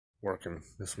working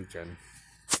this weekend.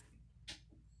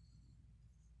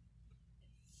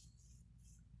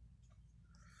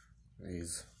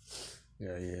 He's,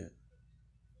 yeah, he,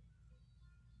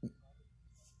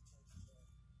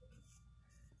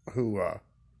 who, uh,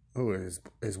 who is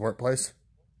his workplace?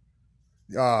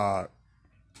 Uh,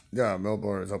 yeah,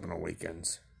 Millboard is open on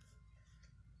weekends.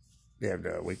 They have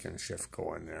the weekend shift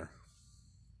going there.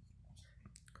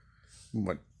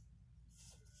 But,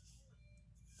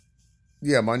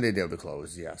 yeah, Monday they'll be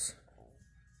closed, yes.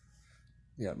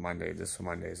 Yeah, Monday, this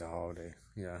Monday's a holiday,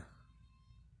 yeah.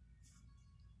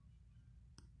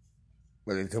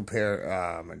 But they took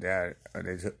my dad,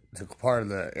 they took part of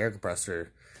the air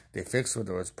compressor. They fixed what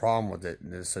there was a problem with it,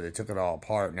 and so they took it all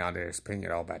apart. Now they're just putting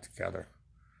it all back together.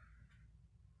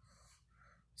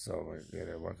 So yeah,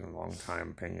 they're working a long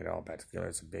time putting it all back together.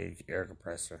 It's a big air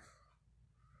compressor.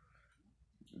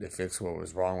 They fixed what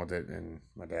was wrong with it, and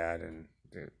my dad and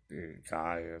the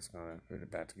guy is gonna put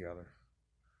it back together,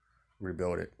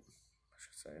 rebuild it, I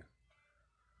should say.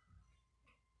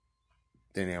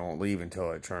 Then they won't leave until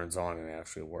it turns on and it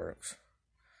actually works.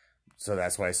 So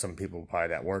that's why some people probably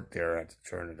that work there have to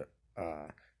turn it.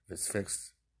 If it's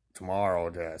fixed tomorrow,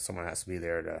 someone has to be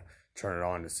there to turn it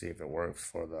on to see if it works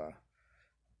for the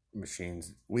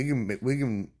machines.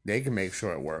 They can make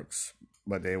sure it works,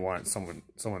 but they want someone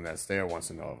that's there wants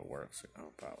to know if it works.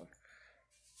 Probably.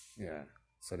 Yeah.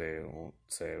 So they won't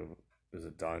say, "Is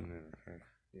it done?"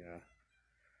 Yeah.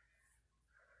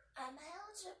 I'm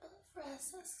eligible for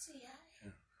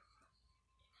SSDI.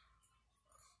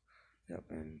 Yep,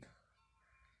 and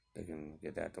they can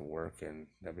get that to work, and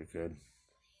that'd be good.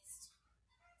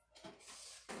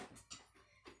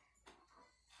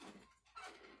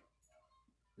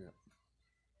 Yep.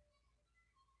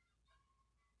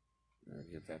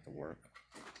 Get that to work.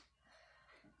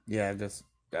 Yeah,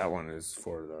 that one is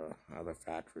for the other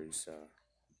factories,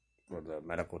 for the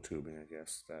medical tubing, I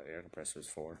guess, that air compressor is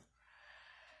for.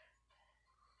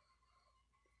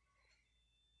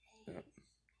 Yep.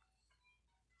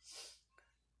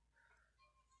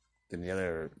 Then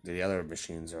the other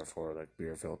machines are for like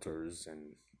beer filters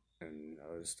and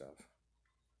other stuff.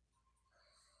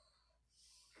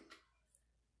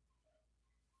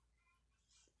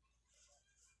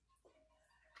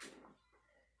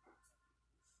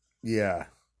 Yeah.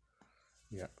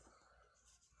 Yeah.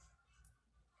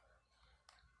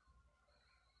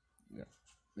 Yeah.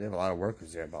 They have a lot of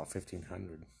workers there, about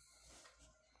 1,500.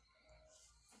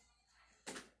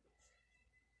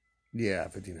 Yeah,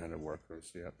 1,500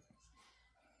 workers. Yep.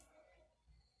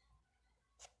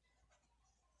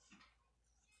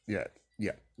 Yeah.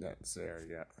 Yeah. That's there.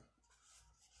 Yeah.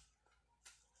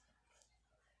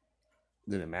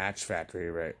 Then the match factory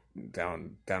right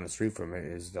down the street from it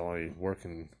is the only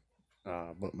working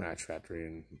book match factory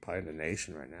in probably the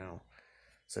nation right now.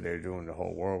 So they're doing the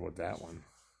whole world with that one.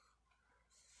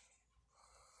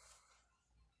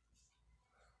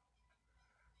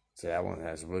 So that one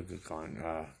has really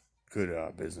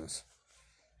good business.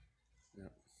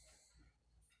 Yep.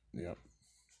 Yep.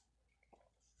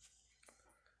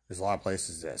 There's a lot of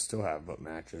places that still have book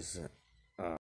matches